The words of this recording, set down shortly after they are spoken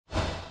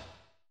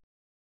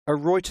A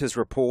Reuters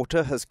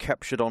reporter has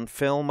captured on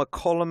film a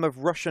column of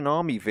Russian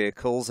army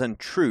vehicles and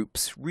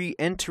troops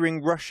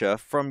re-entering Russia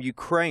from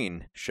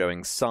Ukraine,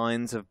 showing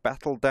signs of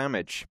battle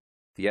damage.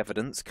 The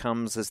evidence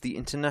comes as the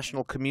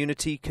international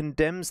community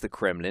condemns the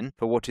Kremlin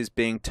for what is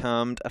being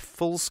termed a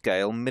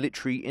full-scale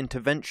military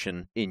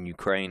intervention in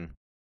Ukraine.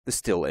 The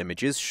still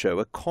images show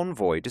a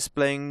convoy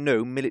displaying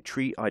no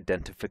military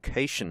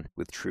identification,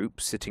 with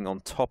troops sitting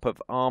on top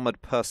of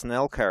armoured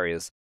personnel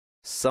carriers.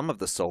 Some of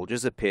the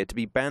soldiers appear to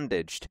be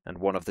bandaged, and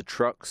one of the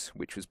trucks,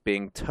 which was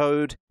being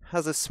towed,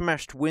 has a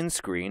smashed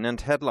windscreen and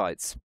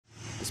headlights.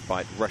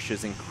 Despite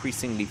Russia's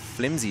increasingly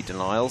flimsy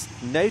denials,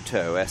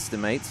 NATO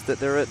estimates that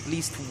there are at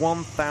least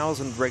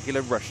 1,000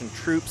 regular Russian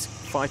troops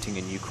fighting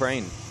in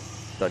Ukraine.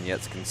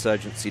 Donetsk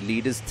insurgency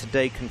leaders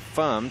today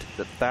confirmed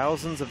that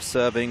thousands of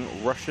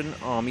serving Russian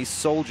army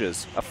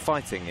soldiers are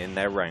fighting in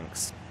their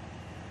ranks.